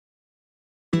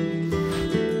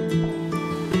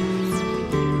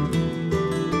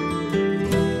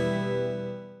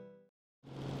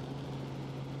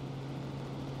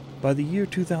By the year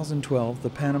 2012, the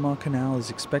Panama Canal is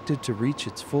expected to reach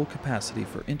its full capacity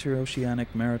for interoceanic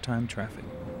maritime traffic.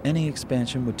 Any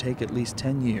expansion would take at least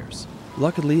 10 years.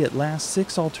 Luckily, at last,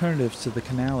 6 alternatives to the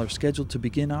canal are scheduled to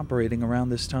begin operating around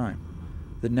this time.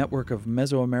 The network of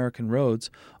Mesoamerican roads,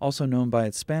 also known by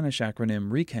its Spanish acronym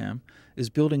RECAM,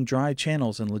 is building dry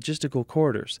channels and logistical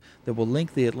corridors that will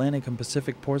link the Atlantic and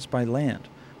Pacific ports by land,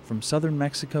 from southern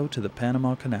Mexico to the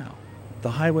Panama Canal. The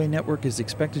highway network is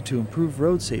expected to improve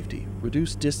road safety,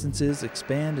 reduce distances,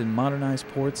 expand and modernize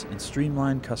ports, and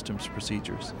streamline customs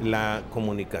procedures. La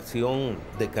comunicación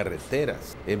de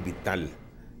carreteras es vital.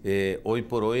 Hoy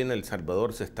por hoy en El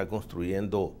Salvador se está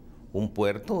construyendo un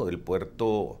puerto, el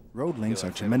puerto. Road links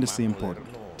are tremendously important.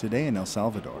 Today in El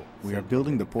Salvador, we are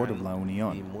building the port of La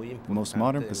Unión, the most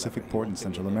modern Pacific port in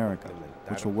Central America,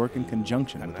 which will work in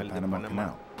conjunction with the Panama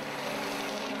Canal.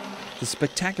 The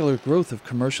spectacular growth of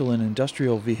commercial and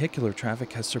industrial vehicular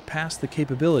traffic has surpassed the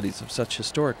capabilities of such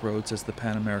historic roads as the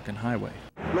Pan American Highway.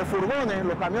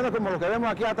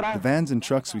 The vans and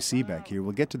trucks we see back here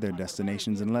will get to their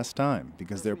destinations in less time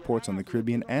because there are ports on the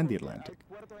Caribbean and the Atlantic.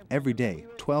 Every day,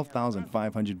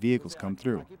 12,500 vehicles come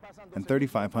through, and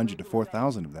 3,500 to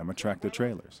 4,000 of them are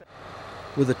tractor-trailers.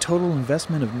 With a total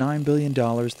investment of $9 billion,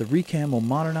 the RECAM will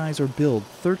modernize or build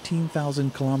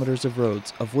 13,000 kilometers of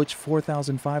roads, of which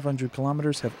 4,500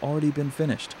 kilometers have already been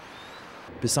finished.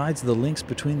 Besides the links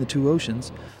between the two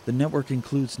oceans, the network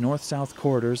includes north-south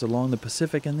corridors along the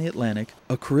Pacific and the Atlantic,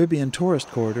 a Caribbean tourist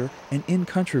corridor, and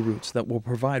in-country routes that will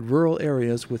provide rural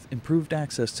areas with improved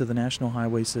access to the national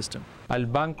highway system. Al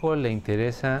banco le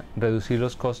interesa reducir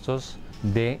los costos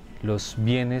de los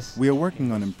bienes. We are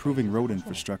working on improving road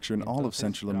infrastructure in all of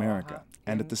Central America,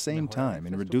 and at the same time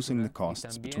in reducing the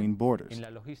costs between borders.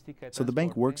 So the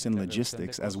bank works in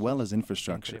logistics as well as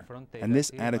infrastructure, and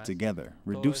this added together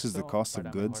reduces the cost of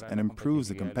goods and improves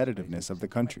the competitiveness of the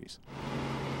countries.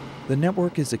 The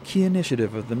network is a key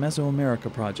initiative of the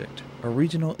Mesoamerica project, a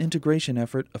regional integration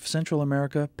effort of Central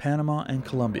America, Panama, and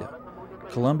Colombia.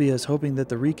 Colombia is hoping that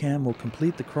the RECAM will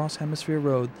complete the cross-hemisphere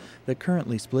road that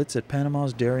currently splits at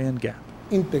Panama's Darien Gap.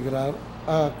 Integrar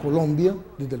a Colombia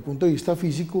desde el punto de vista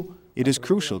físico. It is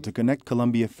crucial to connect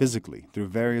Colombia physically through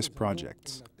various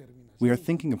projects. We are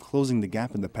thinking of closing the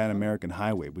gap in the Pan American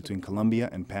Highway between Colombia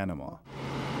and Panama.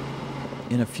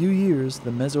 In a few years,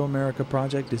 the Mesoamerica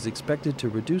project is expected to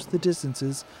reduce the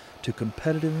distances to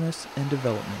competitiveness and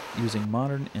development using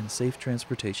modern and safe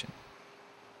transportation.